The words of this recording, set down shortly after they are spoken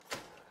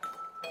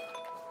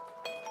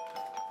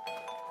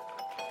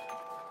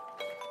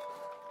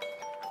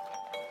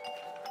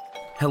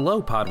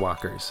Hello,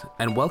 Podwalkers,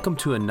 and welcome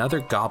to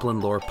another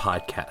Goblin Lore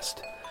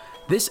podcast.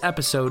 This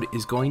episode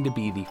is going to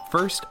be the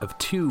first of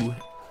two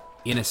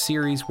in a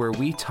series where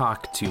we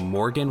talk to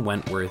Morgan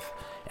Wentworth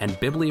and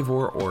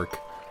Bibliivore Orc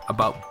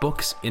about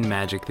books in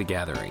Magic the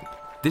Gathering.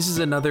 This is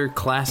another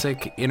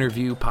classic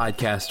interview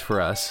podcast for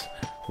us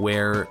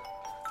where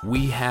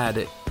we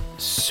had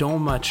so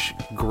much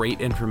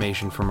great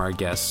information from our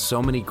guests,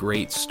 so many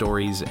great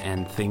stories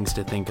and things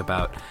to think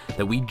about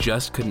that we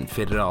just couldn't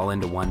fit it all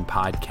into one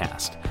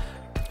podcast.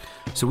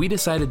 So we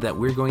decided that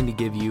we're going to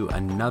give you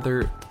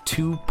another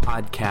 2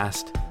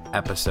 podcast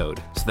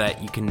episode so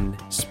that you can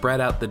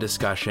spread out the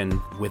discussion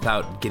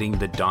without getting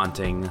the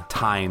daunting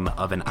time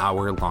of an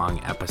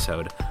hour-long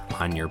episode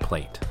on your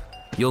plate.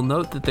 You'll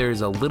note that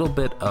there's a little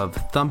bit of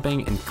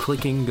thumping and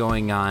clicking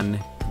going on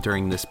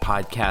during this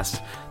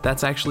podcast.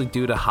 That's actually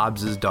due to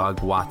Hobbs's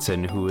dog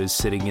Watson, who is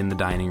sitting in the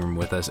dining room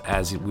with us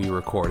as we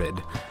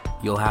recorded.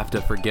 You'll have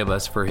to forgive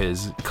us for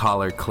his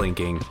collar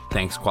clinking.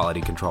 Thanks,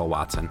 Quality Control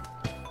Watson.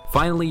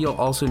 Finally, you'll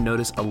also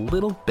notice a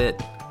little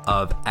bit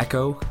of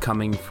echo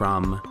coming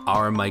from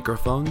our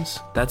microphones.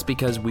 That's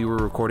because we were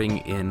recording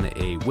in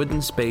a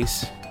wooden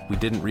space. We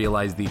didn't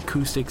realize the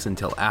acoustics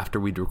until after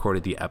we'd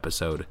recorded the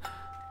episode.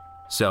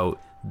 So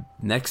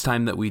next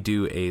time that we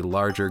do a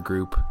larger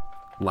group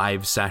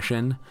live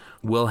session,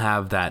 we'll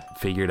have that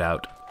figured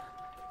out.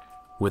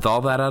 With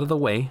all that out of the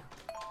way,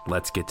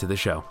 let's get to the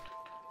show.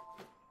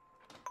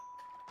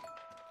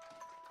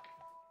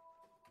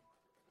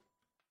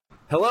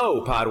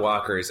 Hello,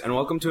 Podwalkers, and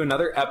welcome to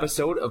another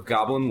episode of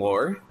Goblin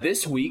Lore.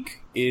 This week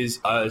is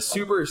a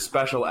super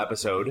special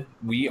episode.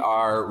 We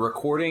are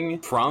recording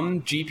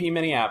from GP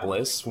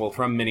Minneapolis. Well,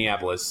 from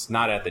Minneapolis,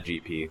 not at the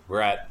GP.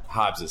 We're at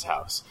Hobbs's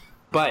house.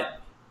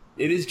 But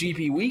it is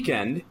GP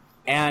weekend,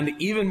 and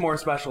even more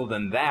special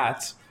than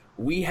that,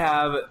 we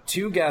have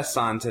 2 guests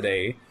on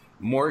today,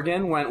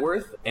 Morgan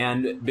Wentworth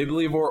and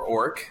Bibliivore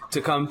Orc,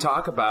 to come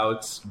talk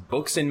about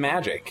books in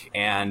Magic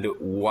and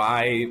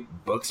why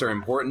books are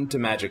important to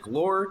Magic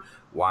lore,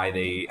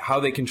 how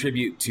they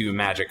contribute to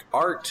Magic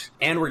art,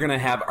 and we're going to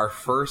have our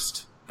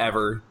first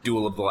ever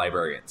Duel of the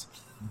Librarians.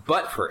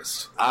 But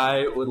first,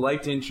 I would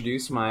like to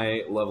introduce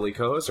my lovely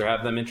co-hosts, or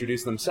have them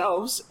introduce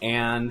themselves,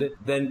 and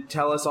then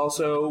tell us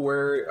also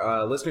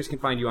where listeners can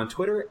find you on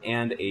Twitter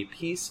and a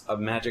piece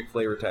of Magic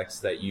flavor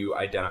text that you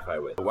identify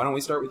with. Why don't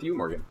we start with you,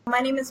 Morgan?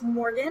 My name is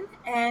Morgan,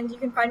 and you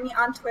can find me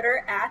on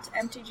Twitter at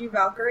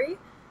MTGValkyrie.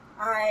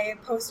 I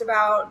post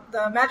about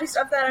the Magic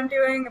stuff that I'm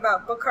doing,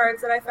 about book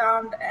cards that I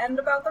found, and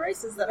about the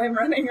races that I'm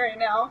running right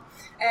now.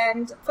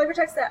 And flavor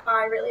text that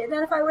I really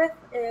identify with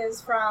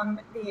is from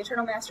the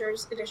Eternal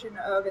Masters edition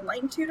of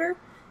Enlightened Tutor.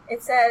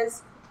 It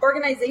says,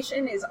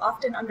 "Organization is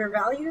often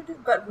undervalued,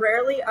 but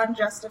rarely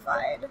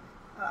unjustified."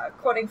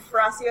 Quoting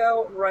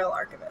Frasio, Royal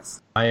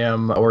Archivist. I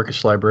am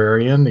Orcish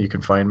Librarian. You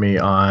can find me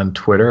on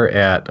Twitter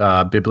at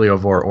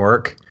Bibliivore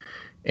Orc.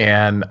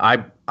 And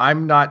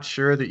I'm not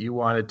sure that you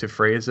wanted to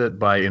phrase it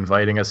by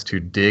inviting us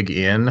to dig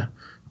in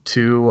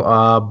to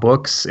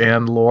books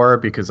and lore,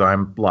 because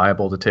I'm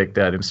liable to take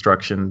that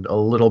instruction a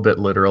little bit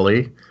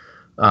literally.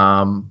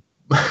 But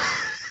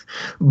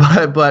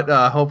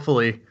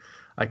hopefully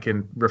I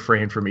can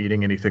refrain from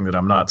eating anything that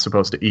I'm not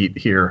supposed to eat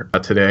here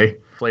today.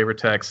 Flavor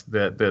text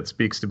that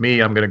speaks to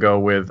me, I'm going to go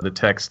with the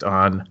text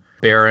on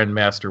Baron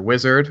Master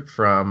Wizard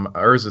from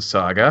Urza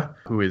Saga,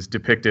 who is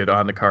depicted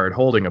on the card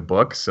holding a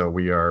book, so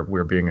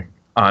we're being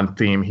on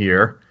theme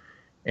here.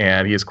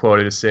 And he is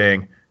quoted as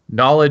saying,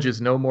 "Knowledge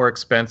is no more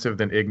expensive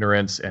than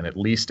ignorance, and at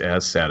least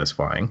as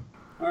satisfying."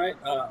 All right,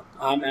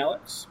 I'm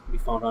Alex. We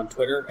found on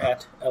Twitter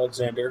at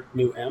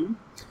AlexanderNewM.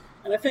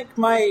 And I think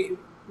my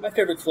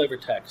favorite flavor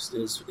text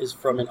is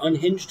from an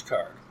unhinged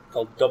card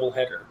called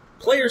Doubleheader.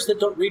 Players that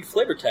don't read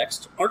flavor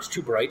text aren't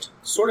too bright,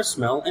 sort of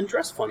smell, and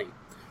dress funny.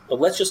 But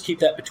let's just keep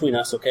that between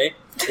us, okay?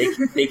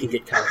 They can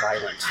get kind of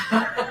violent.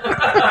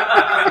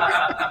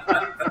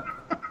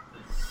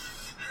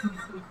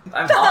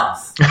 I'm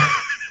Hobbs.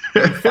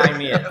 You can find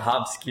me at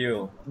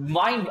HobbsQ.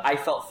 Mine, I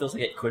felt, feels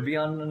like it could be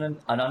on an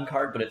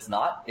uncard, but it's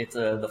not. It's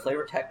the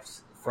flavor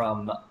text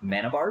from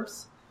Mana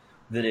Barbs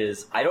that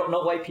is, I don't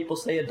know why people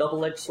say a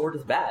double-edged sword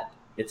is bad.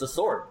 It's a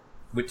sword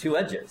with 2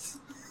 edges.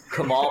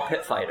 Kamal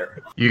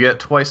Pitfighter. You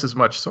get twice as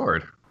much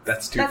sword.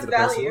 That's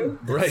value.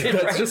 Right,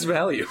 that's just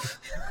value.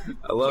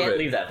 I love it. Can't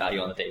leave that value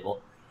on the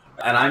table.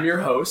 And I'm your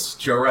host,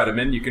 Joe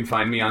Redeman. You can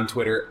find me on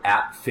Twitter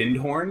at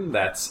Fyndhorn.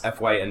 That's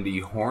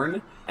Fynd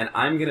Horn. And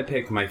I'm going to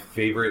pick my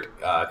favorite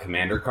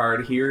commander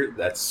card here.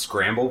 That's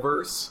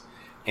Scrambleverse.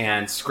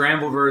 And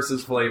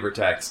Scrambleverse's flavor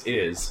text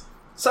is,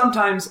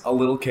 "Sometimes a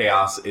little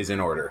chaos is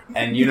in order."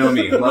 And you know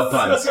me, love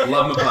puns.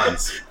 Love my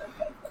puns.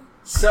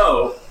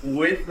 So,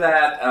 with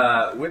that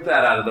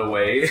out of the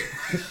way...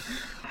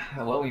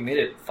 Well, we made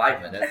it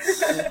 5 minutes.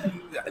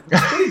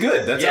 That's pretty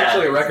good. That's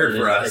actually a record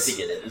for us. I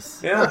think it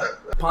is. Yeah.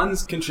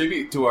 Puns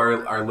contribute to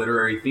our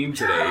literary theme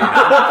today. You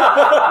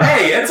know?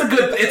 Hey, it's a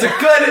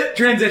good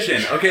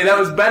transition. Okay, that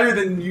was better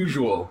than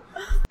usual.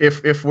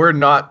 If we're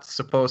not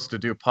supposed to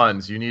do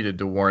puns, you needed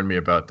to warn me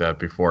about that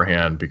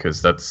beforehand, because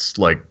that's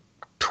like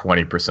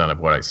 20% of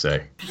what I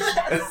say.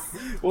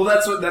 Well,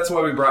 that's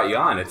why we brought you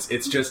on. It's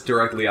just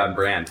directly on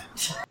brand.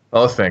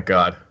 Oh, thank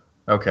God.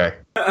 Okay.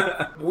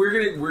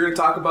 We're gonna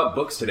talk about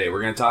books today.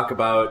 We're gonna talk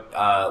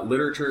about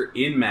literature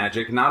in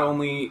Magic, not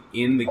only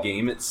in the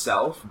game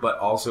itself, but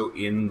also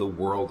in the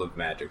world of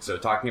Magic. So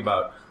talking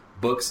about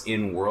books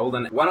in world,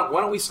 and why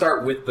don't we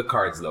start with the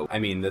cards, though? I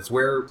mean, that's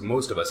where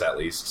most of us, at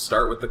least,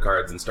 start with the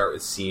cards and start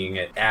with seeing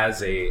it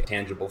as a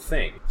tangible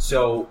thing.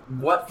 So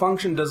what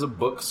function does a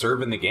book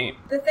serve in the game?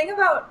 The thing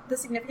about the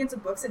significance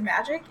of books in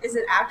Magic is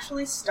it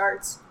actually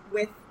starts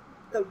with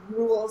the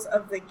rules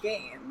of the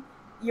game.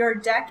 Your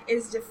deck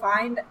is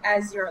defined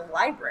as your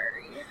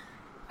library.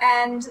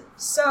 And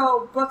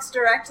so books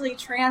directly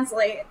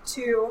translate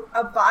to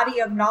a body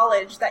of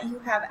knowledge that you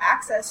have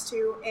access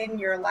to in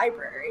your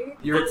library.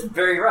 That's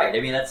very right.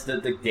 I mean, that's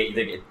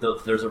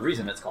there's a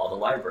reason it's called a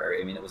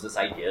library. I mean, it was this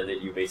idea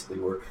that you basically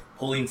were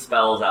pulling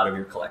spells out of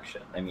your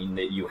collection. I mean,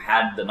 that you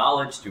had the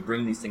knowledge to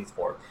bring these things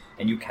forth,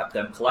 and you kept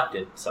them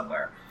collected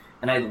somewhere.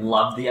 And I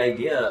love the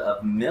idea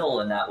of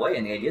mill in that way,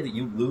 and the idea that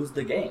you lose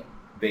the game,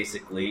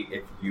 basically,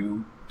 if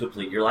you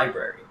deplete your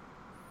library,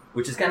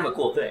 which is kind of a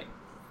cool thing.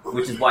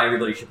 Which is why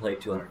everybody should play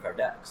 200-card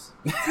decks.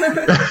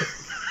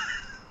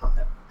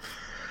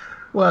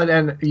 Well,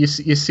 and you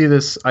see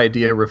this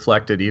idea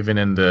reflected even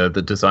in the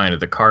design of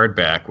the card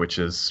back, which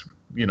is,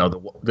 you know,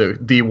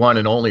 the one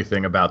and only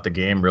thing about the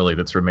game really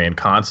that's remained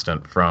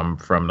constant from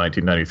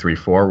 1993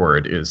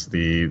 forward is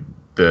the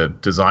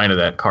design of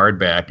that card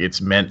back. It's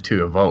meant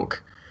to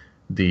evoke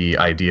the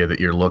idea that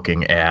you're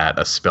looking at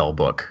a spell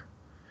book.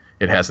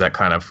 It has that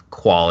kind of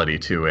quality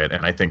to it,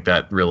 and I think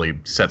that really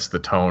sets the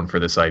tone for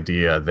this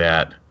idea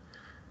that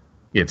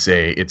it's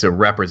a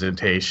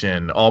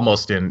representation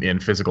almost in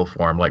physical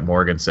form, like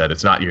Morgan said.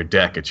 It's not your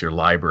deck, it's your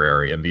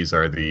library, and these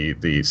are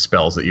the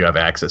spells that you have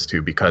access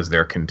to because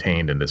they're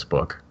contained in this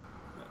book.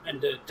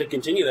 And to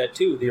continue that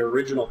too, the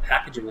original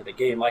packaging of the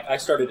game, like I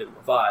started in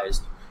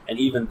Revised, and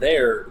even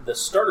there, the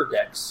starter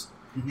decks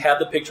had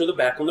the picture of the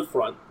back on the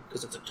front,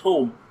 because it's a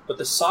tome, but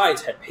the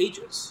sides had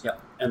pages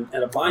and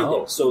a binding.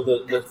 Oh. So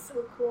the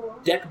So cool.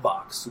 deck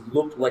box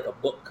looked like a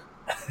book.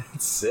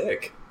 It's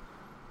sick.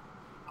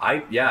 I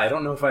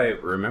don't know if I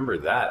remember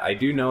that. I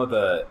do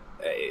know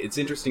it's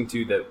interesting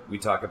too that we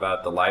talk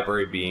about the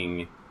library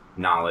being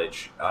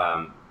knowledge,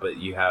 but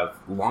you have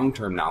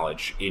long-term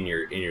knowledge in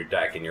your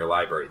deck, in your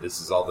library. This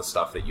is all the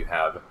stuff that you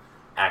have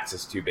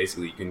access to.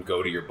 Basically, you can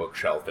go to your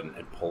bookshelf and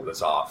pull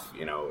this off,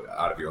 you know,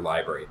 out of your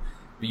library.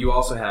 But you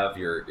also have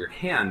your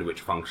hand,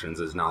 which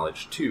functions as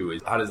knowledge too.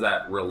 How does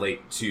that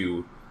relate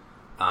to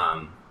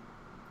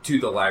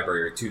the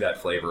library, or to that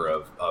flavor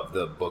of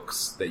the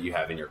books that you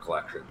have in your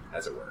collection,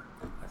 as it were?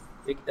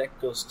 I think that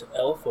goes to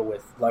Alpha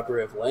with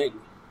Library of Lang.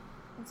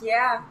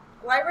 Yeah.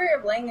 Library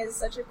of Lang is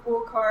such a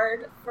cool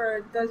card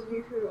for those of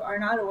you who are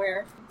not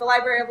aware. The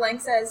Library of Lang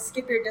says,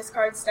 skip your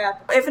discard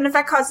step. If an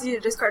effect causes you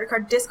to discard a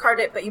card, discard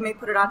it, but you may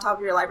put it on top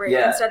of your library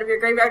instead of your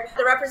graveyard.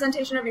 The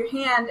representation of your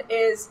hand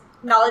is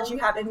knowledge you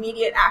have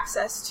immediate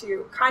access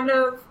to, kind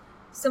of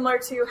similar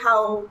to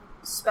how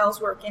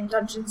spells work in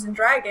Dungeons &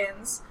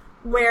 Dragons,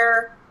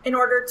 where in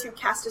order to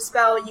cast a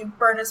spell, you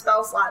burn a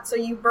spell slot. So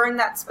you burn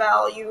that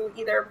spell, you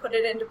either put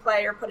it into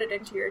play or put it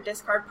into your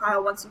discard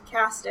pile once you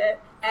cast it.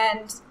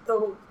 And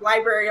the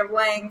Library of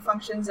Lang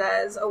functions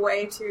as a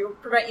way to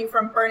prevent you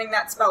from burning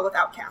that spell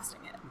without casting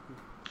it.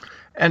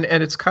 And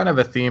it's kind of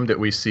a theme that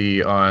we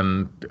see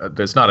on.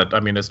 There's not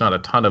a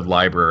ton of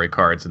library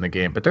cards in the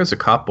game, but there's a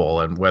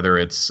couple. And whether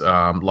it's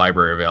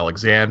Library of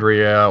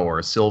Alexandria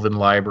or Sylvan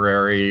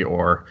Library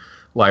or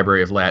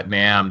Library of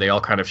Latnam, they all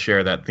kind of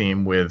share that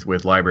theme with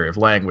Library of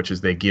Lang, which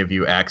is they give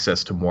you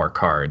access to more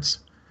cards.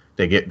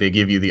 They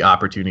give you the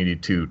opportunity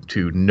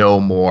to know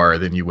more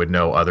than you would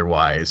know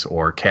otherwise,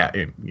 or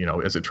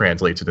as it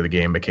translates into the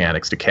game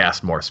mechanics, to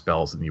cast more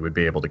spells than you would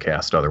be able to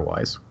cast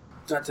otherwise.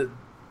 Not to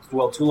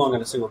dwell too long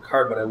on a single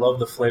card, but I love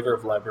the flavor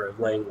of Library of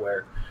Lang,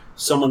 where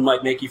someone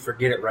might make you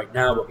forget it right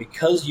now, but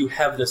because you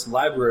have this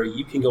library,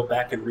 you can go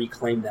back and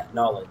reclaim that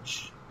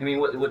knowledge. I mean,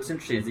 what's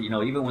interesting is that, you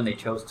know, even when they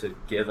chose to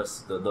give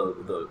us the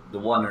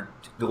one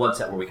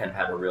set where we kind of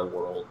had a real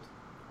world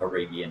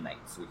Arabian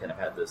Nights, we kind of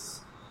had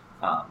this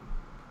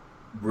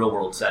real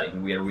world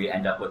setting. We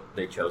end up with,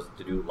 they chose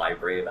to do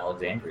Library of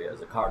Alexandria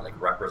as a card, like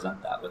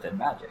represent that within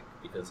Magic,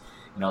 because,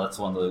 you know, that's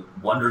one of the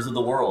wonders of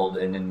the world.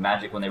 And in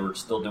Magic, when they were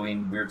still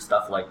doing weird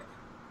stuff like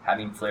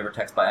having flavor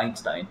text by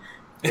Einstein,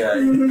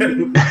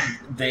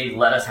 they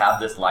let us have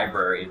this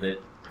library that,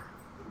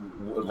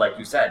 like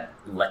you said,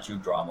 lets you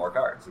draw more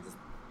cards.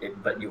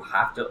 But you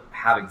have to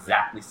have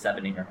exactly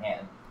 7 in your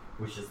hand,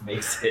 which just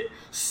makes it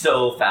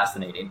so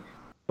fascinating.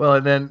 Well,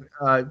 and then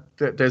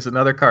there's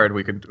another card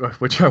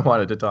which I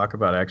wanted to talk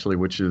about actually,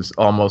 which is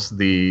almost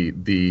the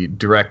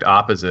direct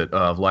opposite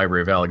of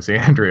Library of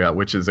Alexandria,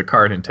 which is a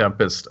card in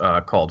Tempest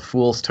called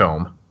Fool's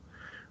Tome,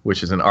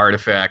 which is an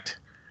artifact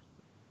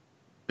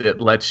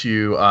that lets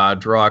you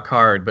draw a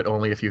card, but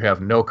only if you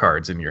have no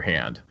cards in your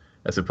hand.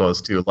 as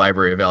opposed to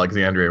Library of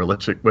Alexandria,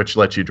 which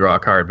lets you draw a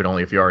card, but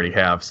only if you already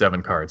have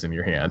 7 cards in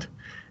your hand.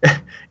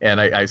 And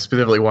I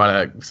specifically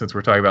want to, since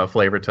we're talking about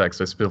flavor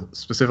text, I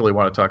specifically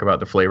want to talk about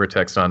the flavor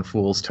text on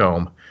Fool's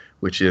Tome,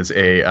 which is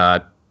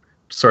a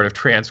sort of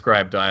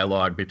transcribed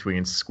dialogue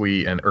between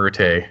Squee and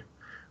Urte,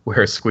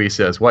 where Squee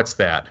says, "What's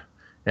that?"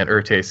 And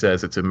Urte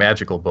says, "It's a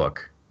magical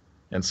book."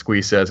 And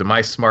Squee says, "Am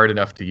I smart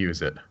enough to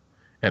use it?"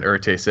 And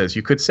Urte says,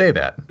 "You could say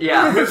that."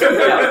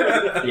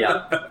 Yeah.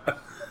 Yeah.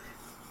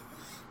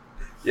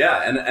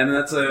 Yeah, and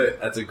that's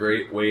a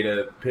great way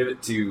to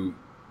pivot to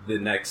the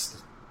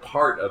next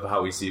part of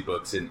how we see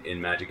books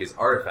in Magic is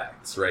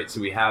artifacts, right?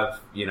 So we have,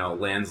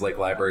 lands like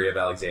Library of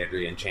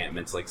Alexandria,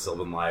 enchantments like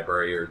Sylvan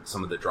Library, or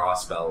some of the draw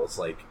spells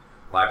like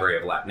Library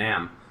of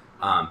Latnam.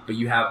 But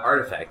you have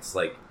artifacts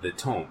like the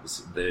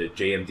tomes, the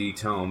JMD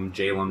tome,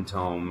 Jalem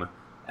tome,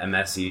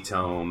 MSE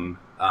tome,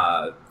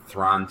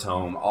 Thrawn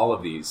tome, all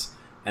of these.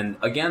 And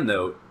again,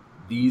 though,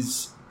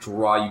 these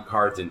draw you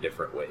cards in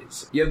different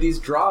ways. You have these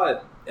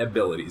draw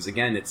abilities.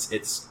 Again,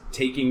 it's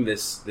taking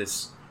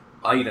this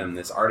item,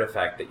 this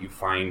artifact that you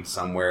find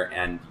somewhere,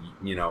 and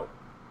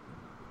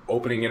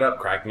opening it up,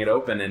 cracking it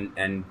open,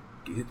 and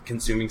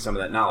consuming some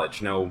of that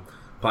knowledge. No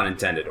pun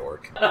intended,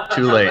 Orc.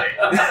 Too late.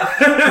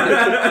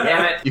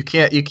 Damn it.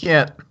 You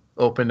can't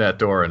open that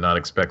door and not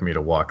expect me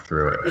to walk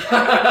through it.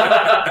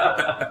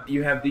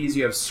 You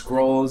have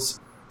scrolls,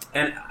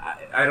 and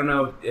I don't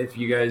know if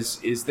you guys,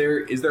 is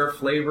there a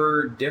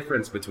flavor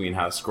difference between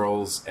how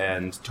scrolls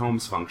and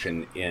tomes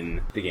function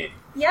in the game?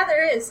 Yeah,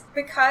 there is.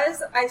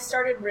 Because I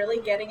started really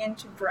getting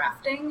into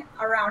drafting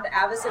around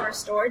Avacyn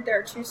Restored, there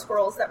are 2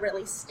 scrolls that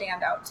really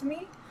stand out to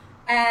me.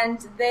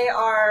 And they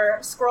are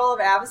Scroll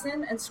of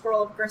Avacyn and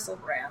Scroll of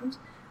Gristlebrand.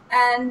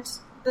 And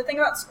the thing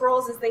about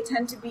scrolls is they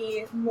tend to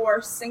be more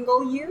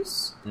single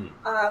use.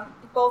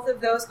 Both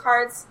of those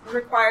cards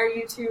require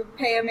you to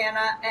pay a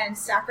mana and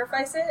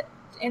sacrifice it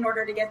in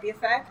order to get the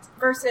effect,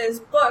 versus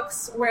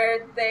books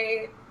where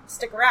they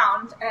stick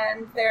around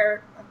and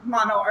they're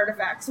mono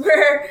artifacts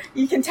where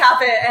you can tap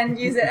it and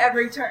use it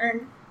every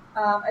turn.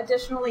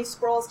 Additionally,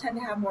 scrolls tend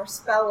to have more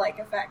spell-like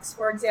effects.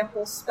 For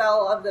example,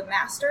 Spell of the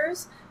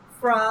Masters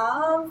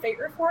from Fate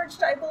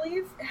Reforged, I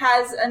believe,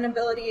 has an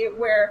ability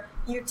where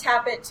you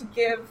tap it to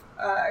give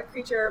a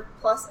creature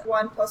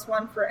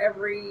 +1/+1 for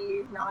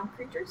every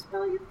non-creature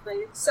spell you've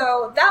played.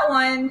 So that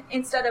one,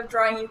 instead of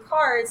drawing you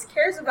cards,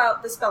 cares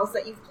about the spells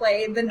that you've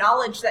played, the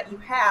knowledge that you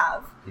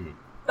have,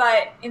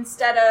 but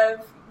instead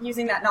of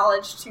using that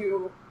knowledge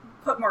to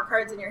put more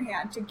cards in your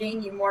hand to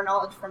gain you more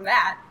knowledge from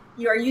that,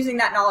 you are using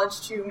that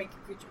knowledge to make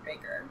your creature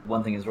bigger.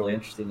 One thing is really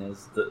interesting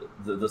is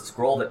the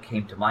scroll that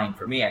came to mind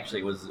for me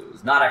actually was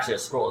not actually a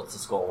scroll, it's a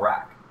scroll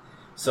rack.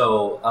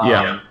 So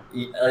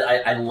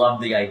I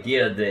love the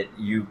idea that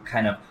you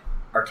kind of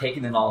are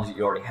taking the knowledge that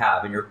you already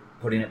have and you're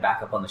putting it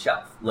back up on the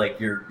shelf. Like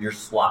you're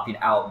swapping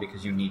out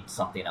because you need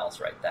something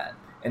else right then.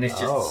 And it's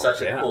just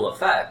such a cool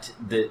effect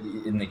that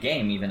in the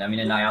game even. I mean,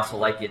 and I also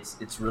like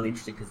it's really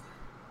interesting because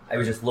I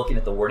was just looking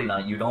at the wording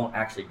on it. You don't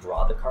actually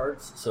draw the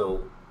cards,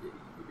 so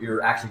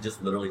you're actually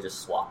just literally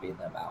just swapping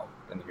them out.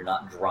 I mean, you're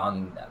not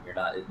drawing them.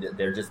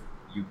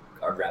 You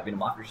are grabbing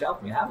them off your shelf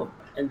and you have them.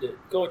 And to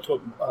go to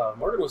what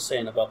Morgan was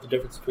saying about the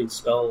difference between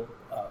spell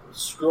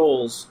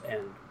scrolls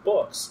and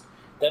books,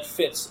 that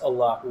fits a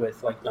lot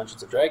with like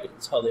Dungeons &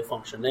 Dragons, how they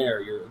function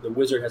there. The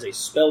wizard has a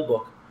spell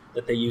book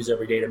that they use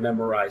every day to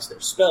memorize their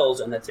spells,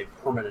 and that's a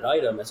permanent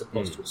item as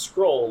opposed to a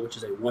scroll, which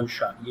is a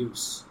one-shot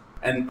use.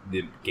 And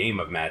the game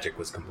of Magic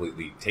was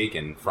completely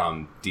taken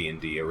from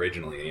D&D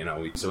originally,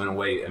 So in a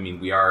way, I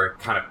mean, we are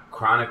kind of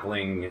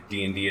chronicling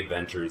D&D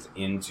adventures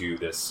into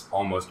this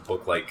almost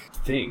book-like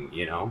thing,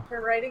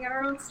 We're writing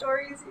our own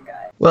stories, you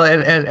guys. Well,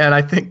 and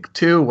I think,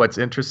 too, what's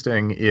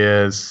interesting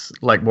is,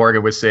 like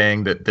Morgan was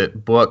saying,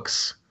 that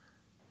books,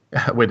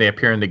 when they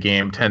appear in the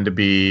game, tend to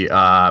be,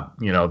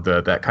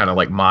 that kind of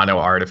like mono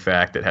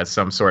artifact that has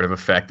some sort of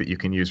effect that you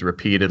can use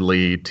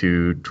repeatedly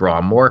to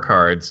draw more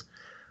cards.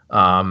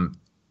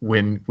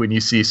 When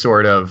you see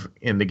sort of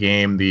in the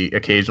game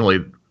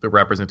occasionally the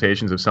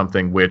representations of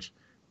something which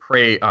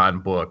prey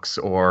on books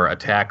or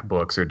attack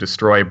books or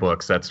destroy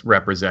books, that's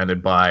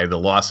represented by the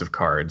loss of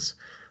cards.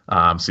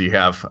 So you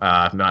have,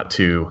 not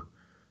to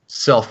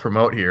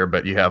self-promote here,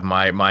 but you have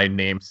my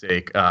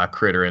namesake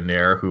Critter in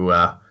there who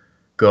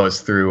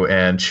goes through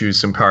and chews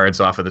some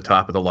cards off of the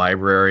top of the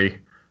library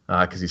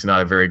because he's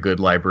not a very good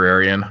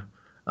librarian.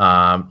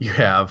 You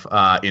have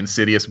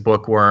Insidious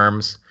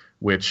Bookworms,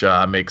 which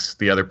makes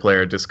the other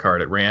player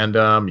discard at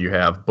random. You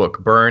have Book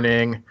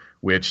Burning,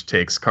 which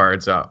takes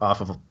cards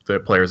off of the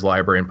player's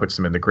library and puts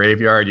them in the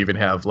graveyard. You even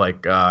have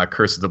like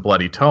Curse of the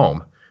Bloody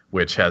Tome,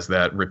 which has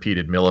that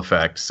repeated mill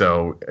effect.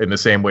 So in the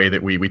same way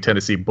that we tend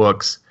to see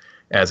books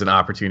as an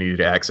opportunity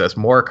to access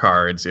more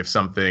cards, if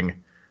something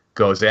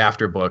goes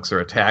after books or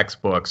attacks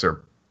books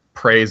or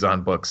preys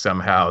on books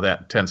somehow,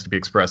 that tends to be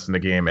expressed in the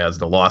game as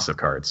the loss of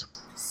cards.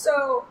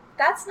 So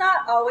that's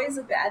not always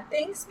a bad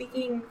thing,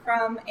 speaking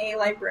from a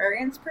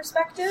librarian's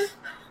perspective.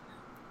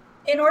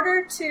 In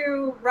order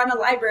to run a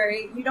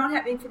library, you don't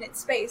have infinite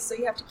space, so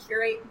you have to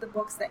curate the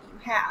books that you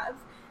have.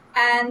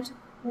 And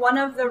one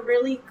of the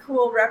really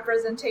cool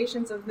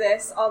representations of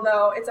this,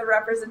 although it's a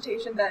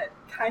representation that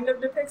kind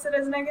of depicts it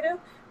as negative,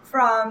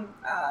 from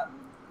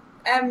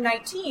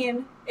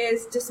M19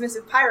 is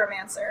Dismissive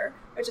Pyromancer,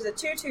 which is a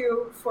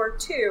 2/2 for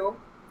 2,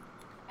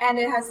 and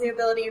it has the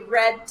ability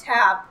red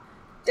tap,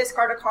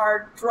 discard a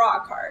card, draw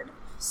a card.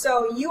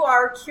 So you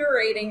are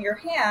curating your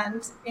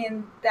hand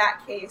in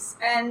that case.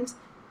 And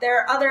there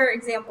are other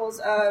examples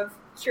of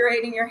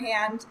curating your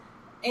hand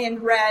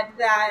in red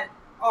that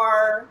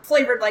are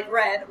flavored like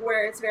red,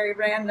 where it's very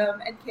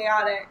random and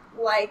chaotic,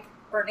 like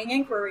Burning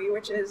Inquiry,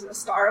 which is a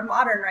star of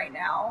Modern right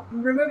now.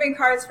 Removing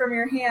cards from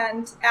your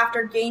hand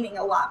after gaining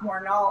a lot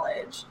more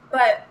knowledge.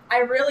 But I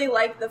really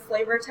like the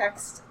flavor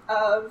text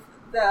of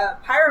the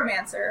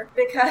Pyromancer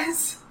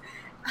because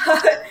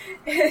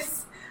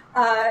it's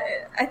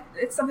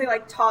something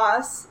like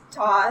toss,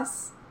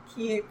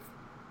 keep,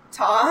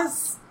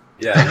 toss.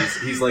 Yeah,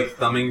 he's like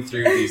thumbing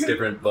through these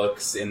different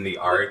books in the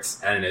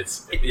arts, and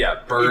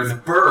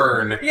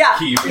burn, Yeah,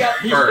 keep, yeah.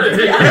 burn.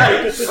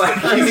 Yeah.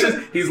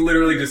 Like he's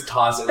literally just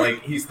tossing,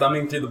 like he's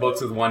thumbing through the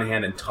books with one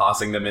hand and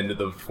tossing them into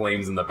the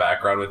flames in the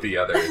background with the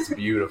other. It's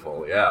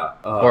beautiful, yeah.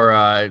 Or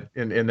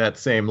in that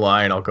same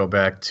line, I'll go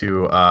back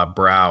to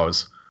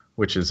Browse,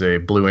 which is a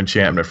blue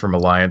enchantment from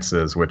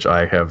Alliances, which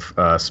I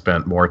have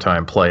spent more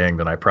time playing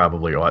than I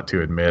probably ought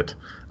to admit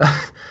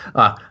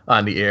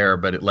on the air,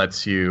 but it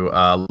lets you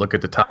look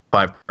at the top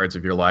 5 cards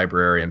of your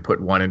library and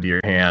put one into your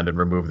hand and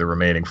remove the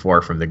remaining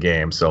 4 from the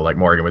game. So like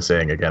Morgan was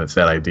saying, again, it's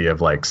that idea of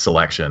like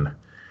selection.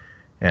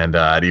 And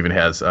it even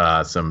has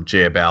some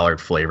Jaya Ballard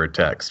flavored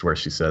text where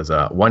she says,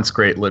 once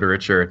great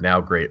literature,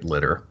 now great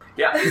litter.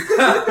 Yeah.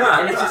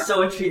 And it's just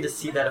so interesting to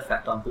see that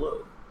effect on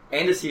blue.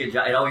 And to see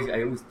I always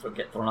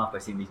get thrown off by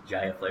seeing these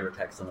Jaya flavor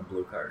text on a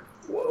blue card.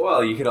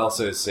 Well, you could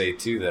also say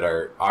too that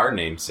our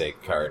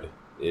namesake card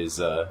is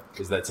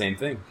that same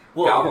thing.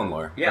 Well, Goblin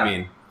Lore. yeah. I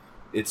mean,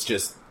 it's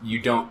just you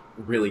don't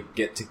really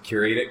get to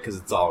curate it because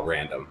it's all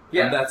random.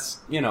 Yeah. And that's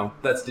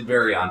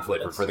very on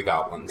flavor for the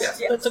goblins.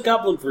 Yeah. That's a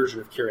goblin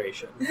version of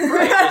curation.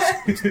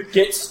 Right? Just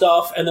get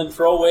stuff and then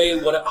throw away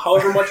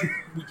however much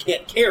we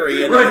can't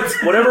carry, and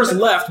whatever's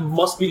left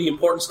must be the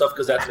important stuff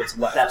because that's what's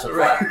left. That's what's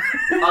right.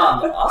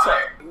 Also,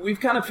 We've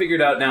kind of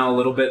figured out now a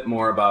little bit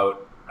more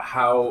about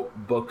how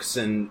books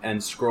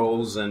and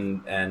scrolls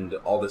and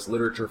all this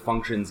literature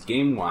functions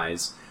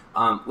game-wise.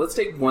 Let's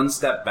take one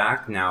step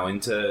back now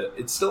into,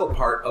 it's still a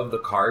part of the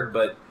card,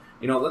 but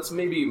let's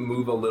maybe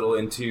move a little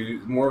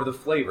into more of the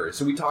flavor.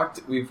 So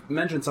we've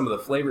mentioned some of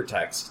the flavor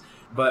text,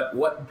 but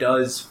what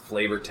does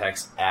flavor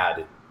text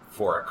add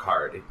for a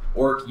card?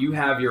 Or you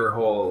have your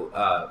whole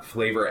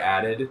flavor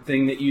added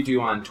thing that you do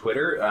on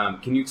Twitter.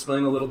 Can you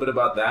explain a little bit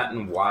about that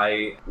and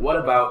why? What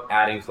about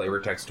adding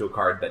flavor text to a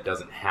card that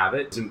doesn't have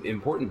it is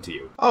important to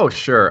you? Oh,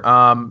 sure.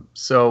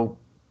 So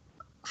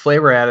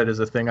flavor added is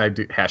a thing I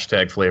do.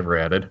 Hashtag flavor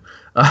added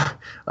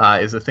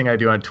is a thing I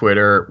do on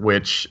Twitter,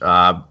 which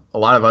a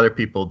lot of other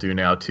people do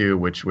now too,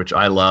 which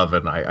I love,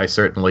 and I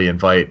certainly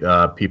invite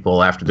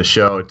people after the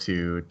show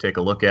to take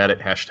a look at it.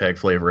 Hashtag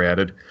flavor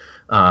added.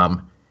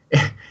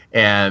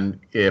 And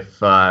if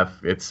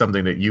it's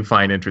something that you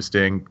find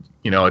interesting,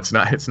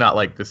 it's not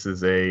like this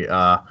is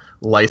a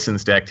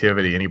licensed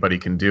activity. Anybody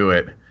can do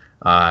it.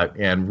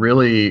 And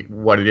really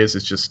what it is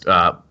just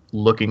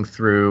looking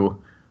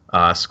through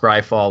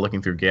Scryfall,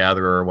 looking through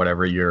Gatherer, or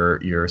whatever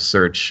your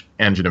search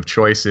engine of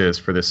choice is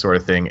for this sort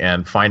of thing,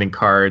 and finding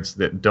cards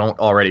that don't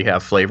already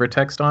have flavor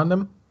text on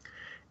them,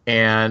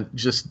 and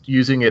just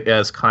using it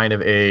as kind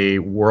of a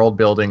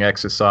world-building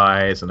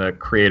exercise and a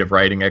creative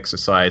writing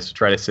exercise to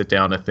try to sit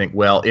down and think,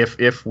 well,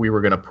 if we were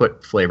going to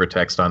put flavor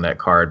text on that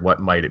card, what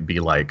might it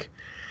be like?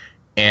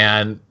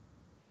 And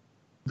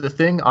the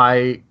thing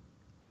I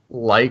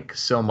like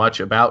so much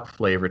about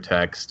flavor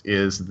text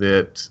is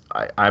that,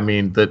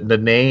 the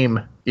name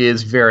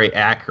is very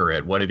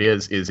accurate. What it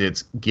is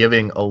it's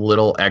giving a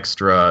little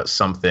extra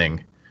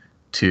something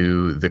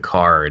to the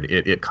card.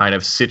 It kind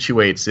of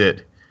situates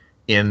it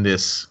in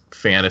this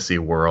fantasy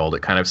world.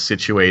 It kind of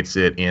situates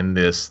it in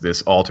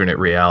this alternate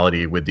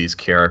reality with these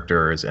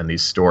characters and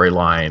these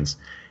storylines,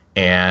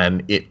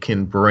 and it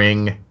can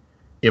bring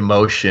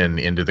emotion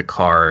into the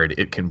card.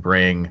 It can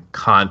bring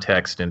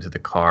context into the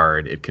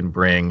card. It can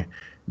bring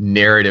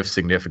narrative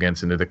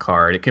significance into the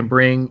card. It can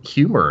bring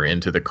humor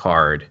into the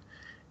card.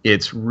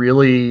 It's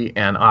really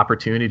an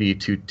opportunity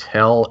to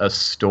tell a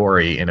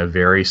story in a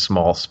very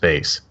small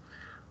space.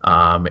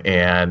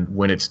 And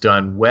when it's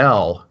done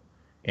well,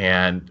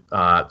 and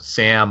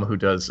Sam, who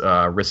does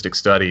Ristic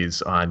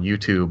Studies on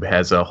YouTube,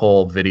 has a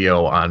whole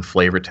video on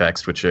flavor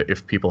text, which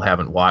if people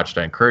haven't watched,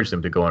 I encourage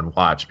them to go and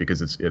watch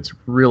because it's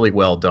really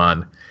well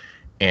done.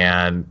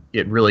 And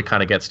it really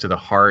kind of gets to the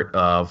heart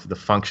of the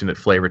function that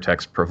flavor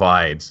text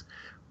provides,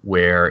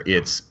 where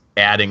it's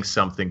adding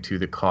something to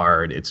the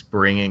card, it's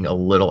bringing a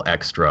little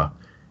extra,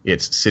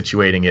 it's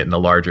situating it in a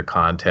larger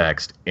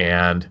context,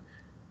 and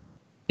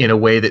in a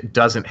way that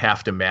doesn't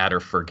have to matter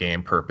for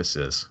game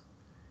purposes.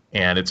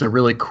 And it's a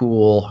really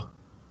cool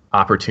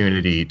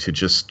opportunity to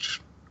just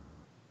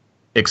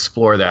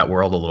explore that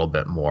world a little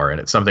bit more. And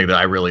it's something that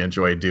I really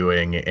enjoy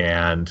doing,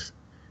 and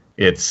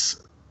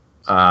it's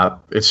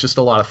just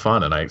a lot of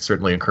fun, and I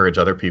certainly encourage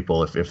other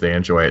people, if they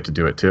enjoy it, to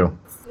do it too.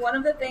 One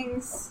of the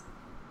things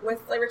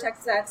with flavor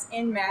text sets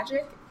in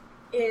Magic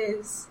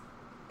is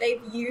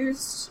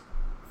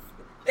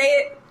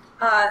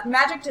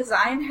Magic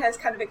Design has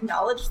kind of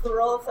acknowledged the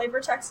role of flavor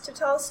text to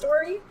tell a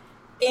story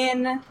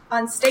in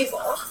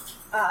Unstable.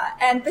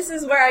 And this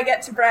is where I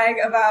get to brag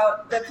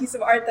about the piece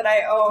of art that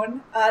I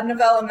own,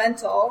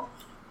 Novellamental,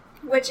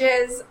 which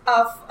is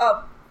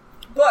a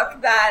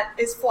book that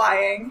is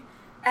flying,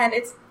 and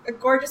it's a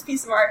gorgeous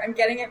piece of art. I'm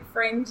getting it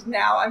framed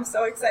now. I'm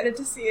so excited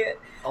to see it.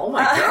 Oh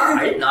my god,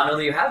 I did not know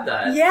that you had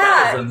that. Yeah,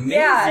 that is amazing.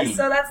 Yeah.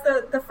 So that's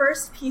the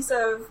first piece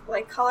of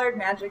like colored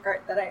Magic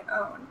art that I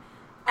own.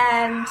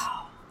 And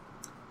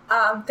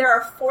there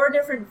are 4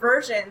 different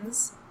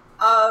versions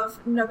of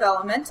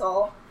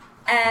Novellamental,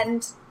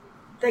 and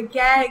the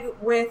gag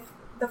with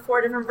the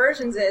 4 different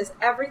versions is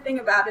everything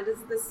about it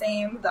is the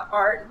same. The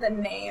art, the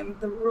name,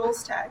 the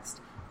rules text.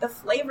 The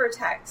flavor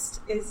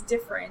text is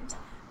different.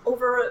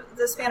 Over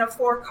the span of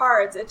 4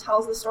 cards, it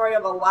tells the story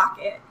of a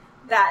locket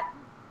that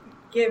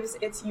gives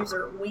its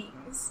user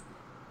wings.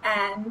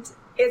 And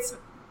it's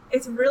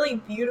really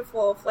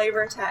beautiful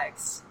flavor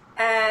text.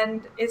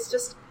 And it's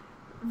just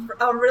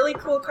a really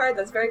cool card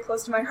that's very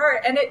close to my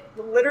heart. And it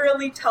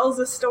literally tells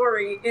a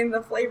story in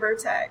the flavor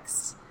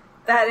text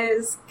that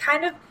is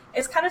kind of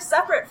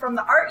separate from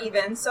the art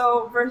even.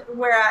 So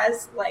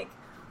whereas like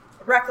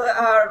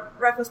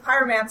Reckless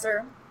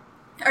Pyromancer,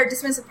 or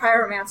Dismissive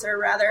Pyromancer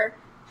rather,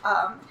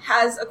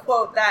 has a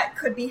quote that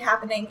could be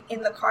happening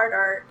in the card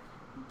art,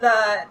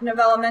 the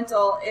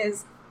Novellamental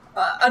is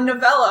a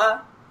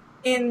novella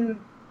in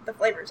the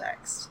flavor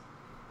text.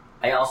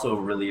 I also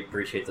really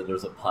appreciate that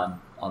there's a pun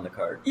on the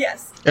card.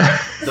 Yes.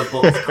 The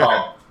book's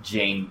called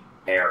Jane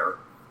Eyre.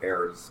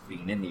 Eyre's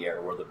being in the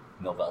air where the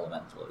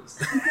Novellamental is.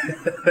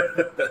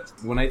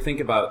 When I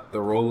think about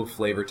the role of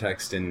flavor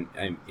text in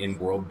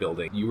world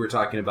building, you were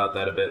talking about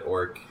that a bit,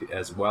 Orc,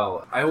 as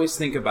well. I always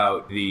think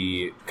about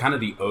the kind of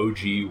the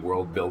OG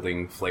world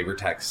building flavor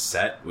text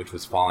set, which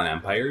was Fallen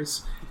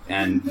Empires.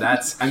 And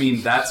that's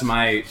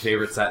my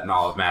favorite set in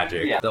all of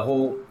Magic. Yeah. The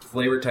whole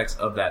flavor text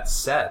of that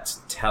set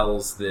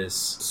tells this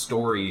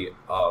story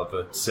of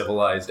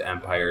civilized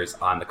empires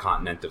on the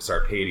continent of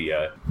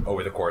Sarpedia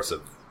over the course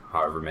of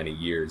however many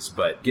years,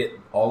 but get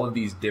all of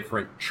these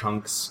different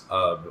chunks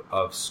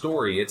of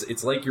story.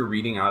 It's like you're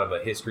reading out of a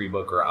history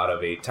book or out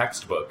of a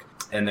textbook,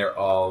 and they're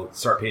all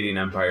Sarpedian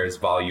Empires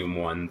Volume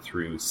 1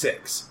 through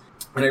 6.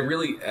 And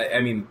I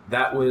mean,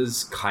 that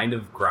was kind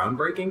of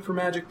groundbreaking for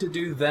Magic to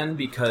do then,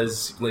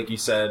 because, like you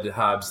said,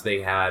 Hobbs,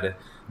 they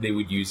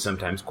would use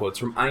sometimes quotes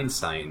from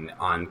Einstein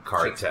on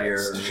card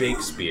text.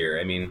 Shakespeare.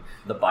 I mean,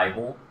 the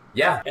Bible.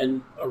 Yeah.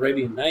 And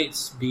Arabian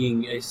Nights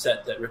being a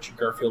set that Richard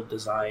Garfield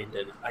designed,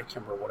 and I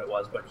can't remember what it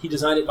was, but he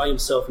designed it by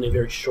himself in a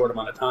very short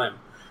amount of time.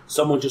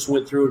 Someone just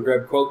went through and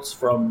grabbed quotes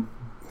from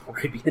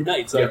Arabian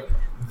Nights.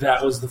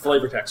 That was the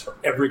flavor text for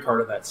every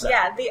card of that set.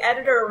 Yeah, the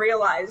editor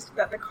realized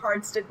that the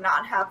cards did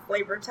not have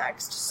flavor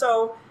text,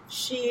 so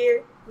she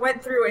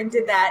went through and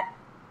did that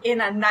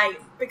in a night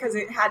because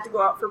it had to go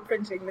out for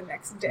printing the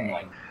next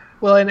day.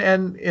 Well,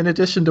 and in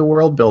addition to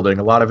world building,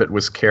 a lot of it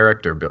was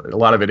character. A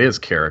lot of it is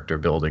character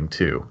building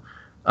too.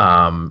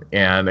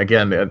 And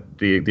again,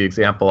 the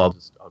example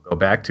I'll go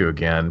back to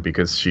again,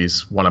 because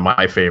she's one of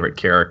my favorite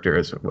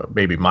characters,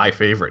 maybe my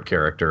favorite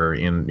character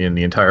in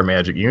the entire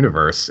Magic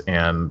universe,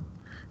 and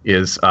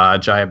is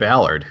Jaya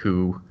Ballard,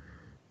 who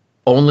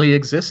only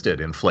existed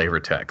in flavor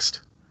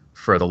text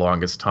for the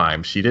longest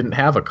time. She didn't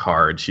have a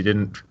card. She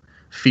didn't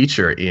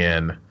feature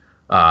in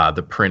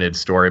the printed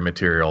story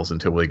materials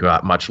until we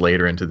got much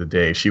later into the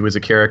day. She was a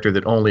character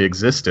that only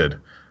existed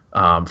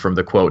from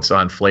the quotes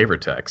on flavor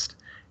text.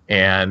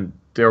 And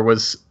there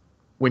was,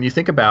 when you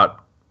think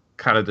about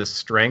kind of the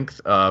strength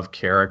of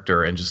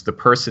character and just the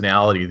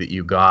personality that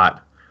you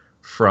got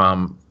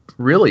from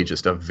really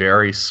just a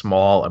very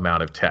small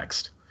amount of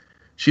text.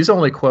 She's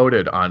only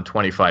quoted on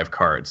 25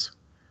 cards.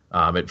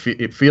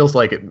 It feels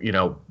like it,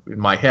 in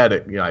my head,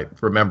 I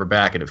remember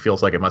back and it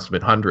feels like it must have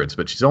been hundreds,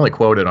 but she's only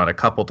quoted on a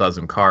couple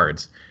dozen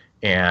cards.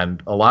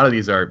 And a lot of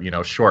these are,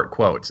 short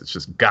quotes. It's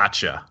just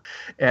gotcha.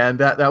 And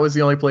that was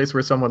the only place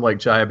where someone like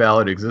Jaya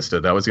Ballard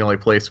existed. That was the only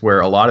place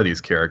where a lot of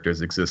these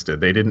characters existed.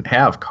 They didn't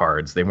have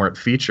cards. They weren't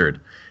featured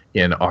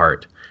in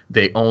art.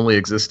 They only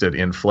existed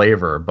in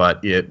flavor,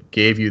 but it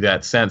gave you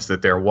that sense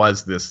that there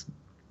was this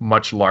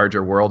much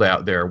larger world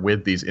out there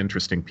with these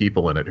interesting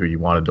people in it who you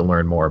wanted to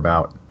learn more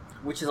about.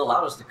 Which has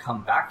allowed us to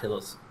come back to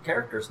those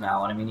characters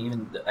now. And I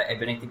mean, I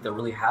think there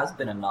really has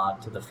been a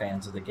nod to the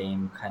fans of the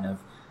game kind of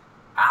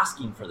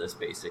asking for this,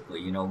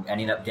 basically.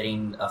 Ending up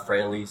getting a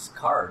Fraley's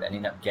card,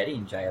 ending up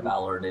getting Jaya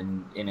Ballard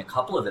in a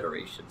couple of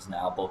iterations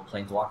now, both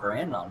Planeswalker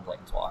and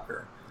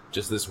non-Planeswalker.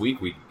 Just this week,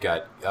 we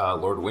got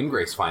Lord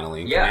Windgrace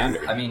finally in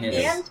Commander. I mean,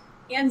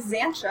 and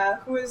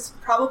Xantcha, who is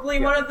probably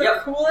one of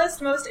the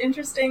coolest, most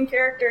interesting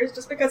characters,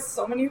 just because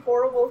so many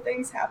horrible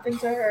things happened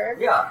to her.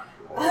 Yeah.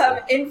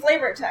 in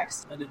flavor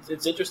text. And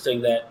it's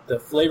interesting that the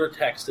flavor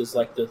text is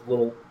like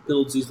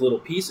builds these little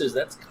pieces.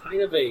 That's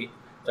kind of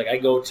like I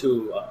go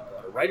to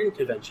writing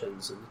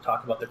conventions and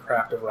talk about the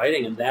craft of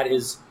writing, and that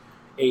is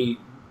a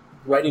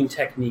writing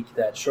technique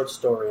that short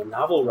story and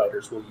novel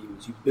writers will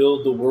use. You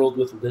build the world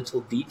with little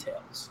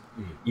details.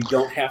 You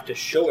don't have to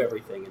show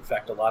everything. In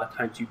fact, a lot of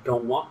times you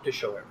don't want to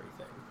show everything.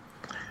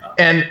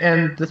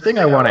 And the thing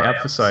I want to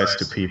emphasize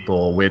to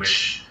people,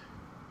 which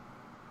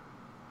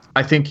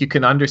I think you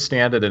can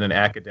understand it at an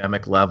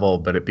academic level,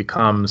 but it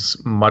becomes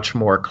much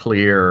more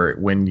clear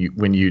when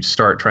you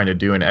start trying to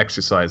do an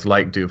exercise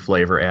like do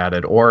flavor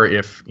added, or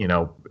if,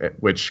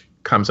 which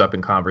comes up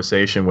in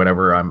conversation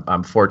whenever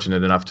I'm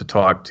fortunate enough to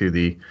talk to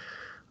the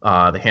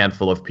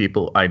handful of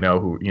people I know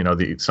who,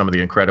 some of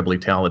the incredibly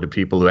talented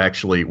people who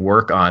actually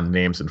work on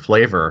names and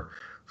flavor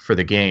for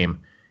the game.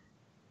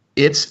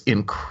 It's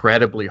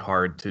incredibly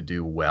hard to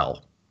do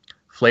well.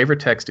 Flavor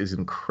text is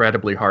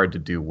incredibly hard to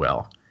do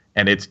well.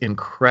 And it's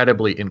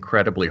incredibly,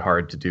 incredibly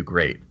hard to do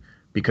great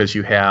because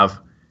you have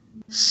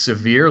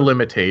severe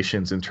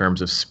limitations in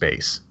terms of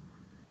space.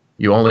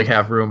 You only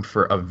have room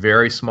for a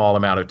very small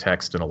amount of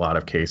text in a lot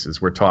of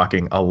cases. We're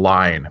talking a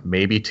line,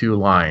 maybe 2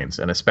 lines,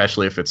 and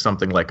especially if it's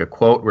something like a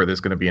quote where there's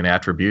going to be an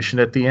attribution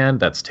at the end,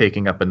 that's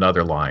taking up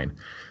another line.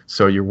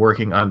 So you're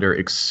working under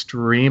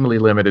extremely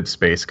limited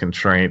space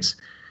constraints.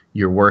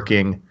 You're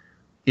working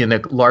in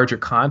a larger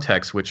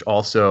context, which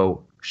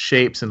also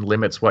shapes and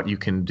limits what you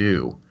can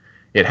do.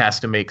 It has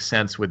to make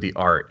sense with the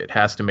art. It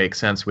has to make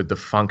sense with the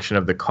function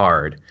of the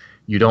card.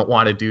 You don't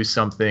want to do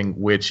something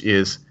which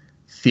is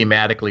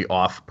thematically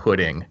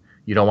off-putting.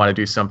 You don't want to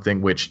do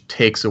something which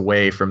takes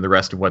away from the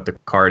rest of what the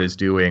card is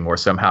doing or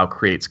somehow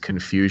creates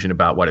confusion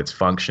about what its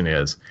function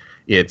is.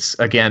 It's,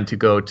 again, to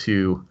go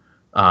to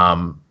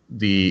an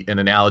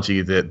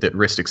analogy that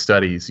Ristic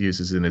Studies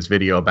uses in his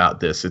video about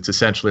this. It's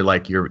essentially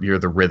like you're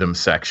the rhythm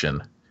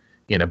section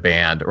in a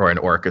band or an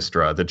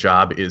orchestra. The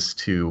job is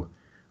to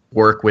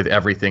work with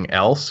everything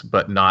else,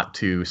 but not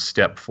to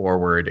step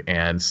forward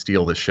and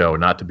steal the show,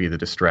 not to be the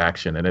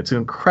distraction. And it's an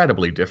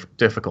incredibly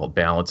difficult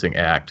balancing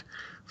act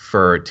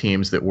for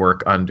teams that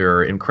work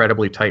under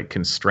incredibly tight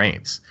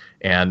constraints.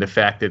 And the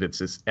fact that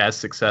it's as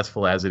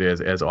successful as it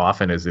is, as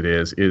often as it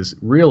is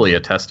really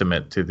a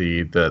testament to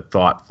the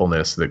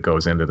thoughtfulness that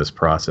goes into this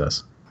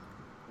process.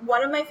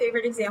 One of my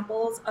favorite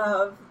examples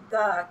of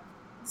the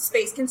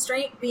space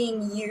constraint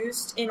being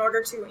used in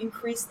order to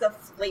increase the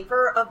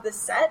flavor of the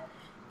set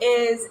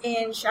is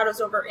in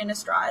Shadows over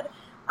Innistrad.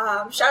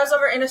 Shadows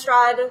over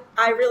Innistrad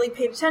I really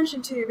paid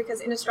attention to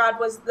because Innistrad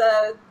was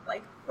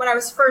when I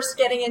was first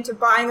getting into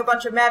buying a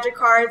bunch of Magic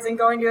cards and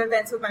going to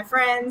events with my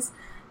friends.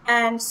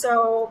 And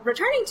so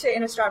returning to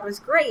Innistrad was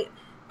great.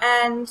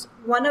 And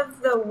one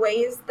of the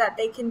ways that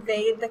they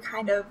conveyed the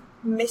kind of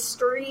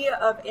mystery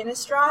of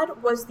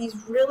Innistrad was these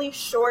really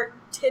short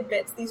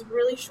tidbits, these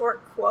really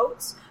short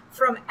quotes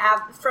from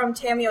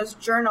Tamiyo's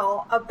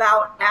journal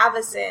about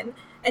Avacyn.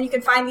 And you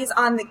can find these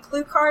on the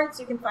clue cards.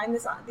 You can find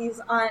these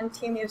on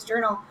Tamiyo's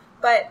journal.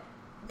 But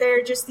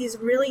they're just these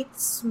really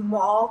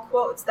small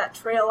quotes that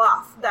trail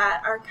off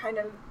that are kind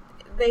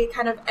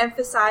of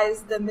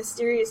emphasize the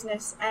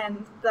mysteriousness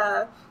and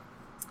the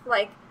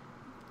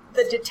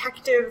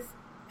detective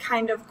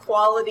kind of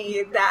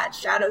quality that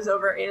Shadows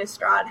over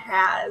Innistrad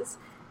has.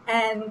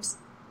 And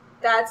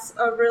that's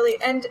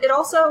and it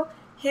also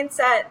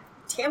hints at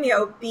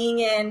Tamiyo being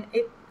in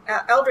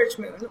Eldritch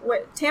Moon.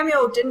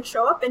 Tamiyo didn't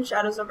show up in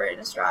Shadows over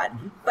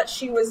Innistrad, but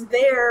she was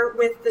there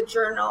with the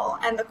journal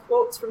and the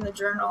quotes from the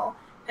journal,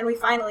 and we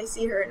finally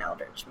see her in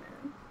Eldritch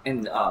Moon.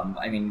 And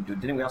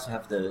didn't we also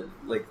have the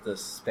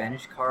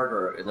Spanish card,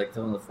 or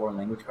some of the foreign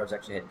language cards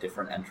actually had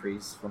different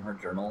entries from her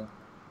journal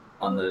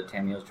on the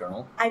Tamiyo's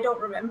journal? I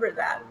don't remember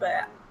that,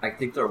 but I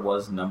think there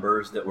was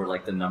numbers that were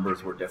the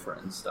numbers were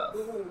different and stuff.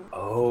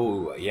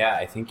 Oh yeah,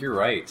 I think you're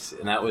right,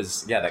 and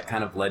that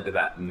kind of led to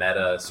that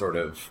meta sort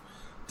of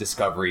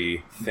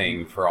discovery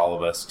thing for all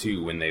of us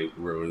too when they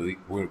were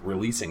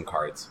releasing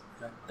cards.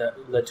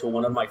 That led to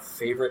one of my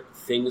favorite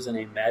things in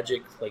a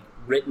Magic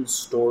written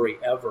story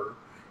ever,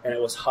 and it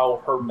was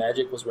how her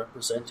magic was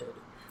represented,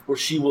 where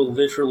she will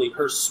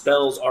her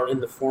spells are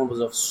in the forms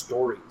of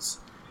stories.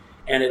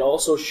 And it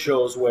also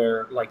shows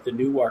where the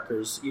new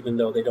walkers, even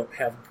though they don't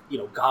have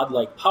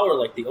godlike power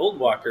like the old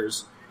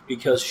walkers,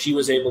 because she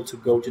was able to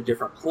go to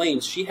different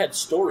planes, she had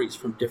stories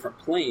from different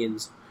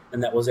planes.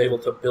 And that was able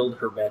to build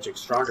her magic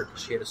stronger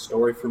because she had a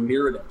story from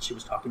Mirrodin. She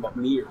was talking about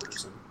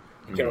mirrors, and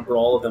I can't remember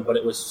all of them, but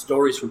it was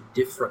stories from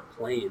different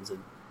planes,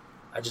 and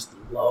I just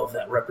love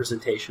that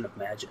representation of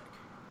magic.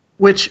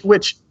 Which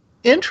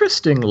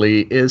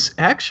interestingly is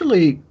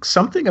actually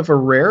something of a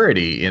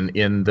rarity in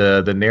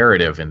the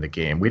narrative in the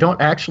game. We don't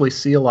actually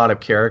see a lot of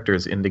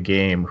characters in the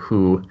game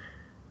who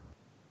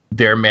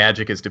their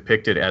magic is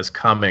depicted as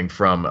coming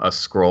from a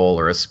scroll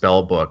or a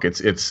spell book.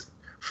 It's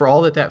for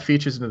all that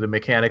features into the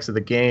mechanics of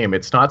the game,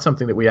 it's not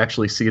something that we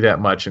actually see that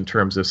much in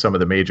terms of some of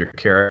the major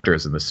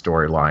characters in the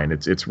storyline.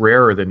 It's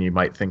rarer than you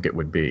might think it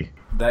would be.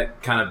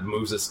 That kind of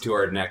moves us to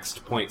our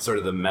next point, sort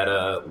of the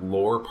meta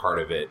lore part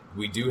of it.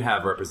 We do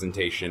have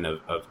representation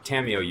of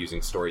Tamiyo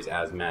using stories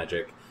as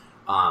magic.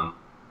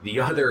 The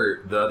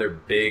other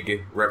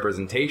big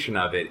representation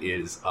of it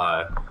is,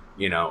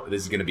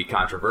 this is going to be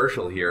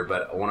controversial here,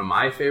 but one of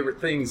my favorite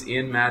things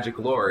in magic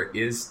lore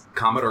is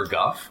Commodore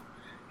Guff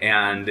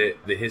and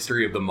the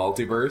history of the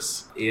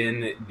multiverse.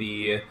 In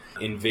the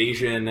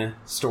Invasion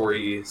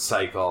story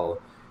cycle,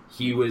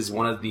 he was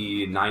one of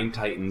the 9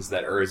 Titans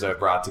that Urza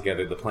brought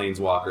together, the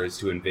Planeswalkers,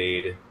 to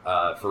invade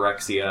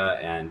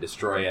Phyrexia and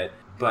destroy it.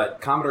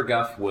 But Commodore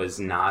Guff was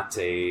he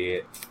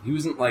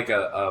wasn't like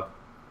a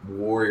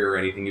warrior or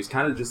anything. He was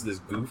kind of just this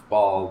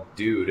goofball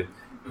dude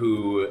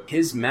who,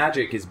 his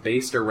magic is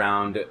based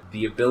around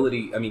the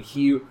ability,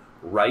 he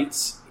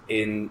writes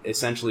in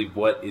essentially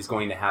what is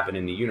going to happen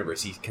in the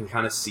universe. He can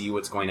kind of see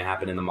what's going to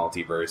happen in the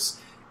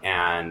multiverse,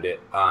 and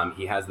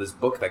he has this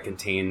book that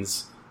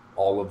contains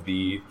all of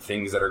the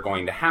things that are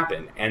going to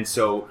happen. And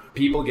so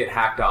people get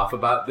hacked off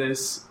about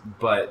this,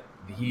 but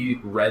he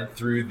read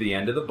through the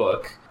end of the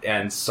book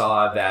and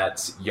saw that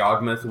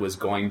Yawgmoth was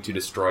going to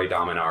destroy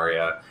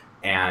Dominaria,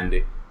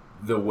 and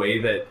the way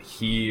that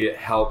he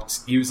helped,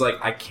 he was like,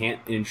 I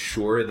can't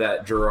ensure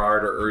that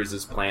Gerard or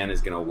Urza's plan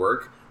is going to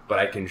work, but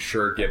I can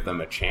sure give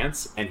them a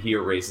chance. And he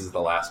erases the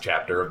last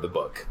chapter of the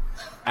book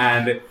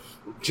and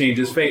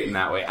changes fate in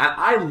that way.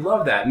 I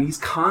love that. And he's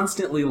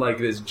constantly like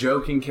this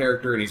joking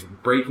character, and he's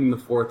breaking the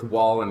fourth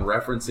wall and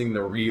referencing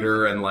the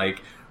reader and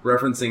like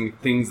referencing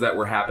things that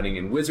were happening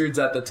in Wizards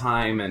at the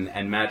time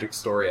and Magic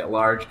story at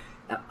large.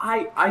 And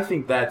I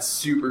think that's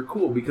super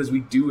cool because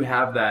we do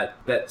have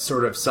that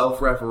sort of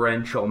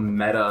self-referential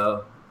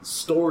meta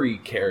story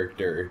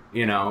character,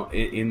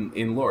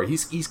 in lore.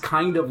 He's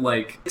kind of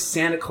like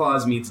Santa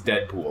Claus meets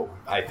Deadpool,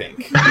 I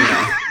think.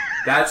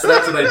 That's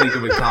what I think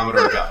of with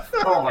Commodore Guff.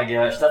 Oh my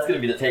gosh, that's going to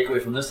be the takeaway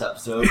from this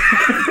episode.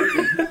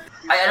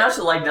 I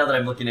also like, now that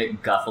I'm looking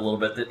at Guff a little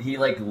bit, that he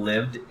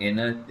lived in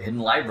a hidden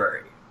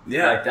library.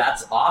 Yeah,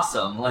 that's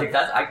awesome. I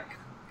kind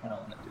of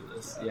want to do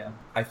this. Yeah.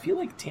 I feel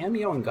like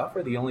Tamiyo and Guff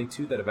are the only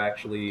two that have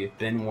actually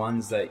been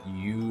ones that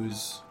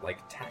use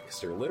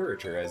text or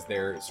literature as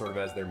their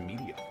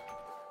medium.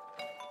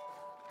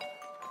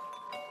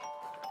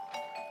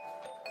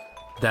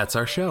 That's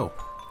our show.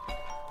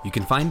 You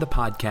can find the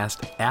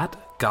podcast at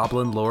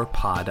Goblin Lore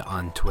Pod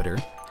on Twitter.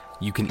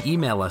 You can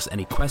email us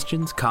any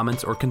questions,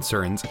 comments, or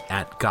concerns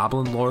at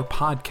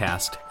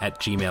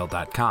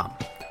goblinlorepodcast@gmail.com.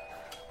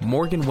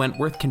 Morgan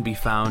Wentworth can be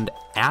found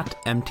at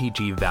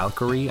MTG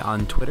Valkyrie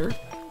on Twitter.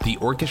 The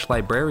Orcish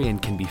Librarian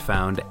can be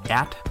found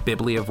at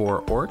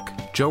Bibliivore Orc.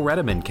 Joe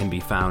Redeman can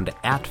be found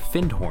at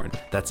Fyndhorn,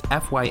 that's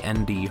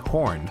FYND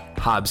Horn.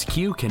 Hobbs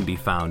Q can be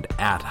found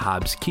at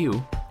Hobbs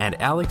Q.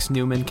 And Alex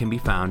Newman can be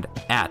found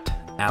at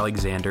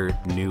Alexander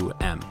New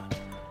M.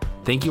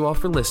 Thank you all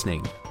for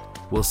listening.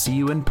 We'll see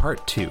you in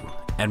part 2.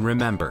 And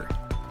remember,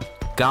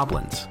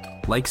 goblins,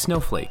 like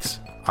snowflakes,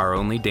 are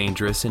only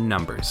dangerous in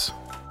numbers.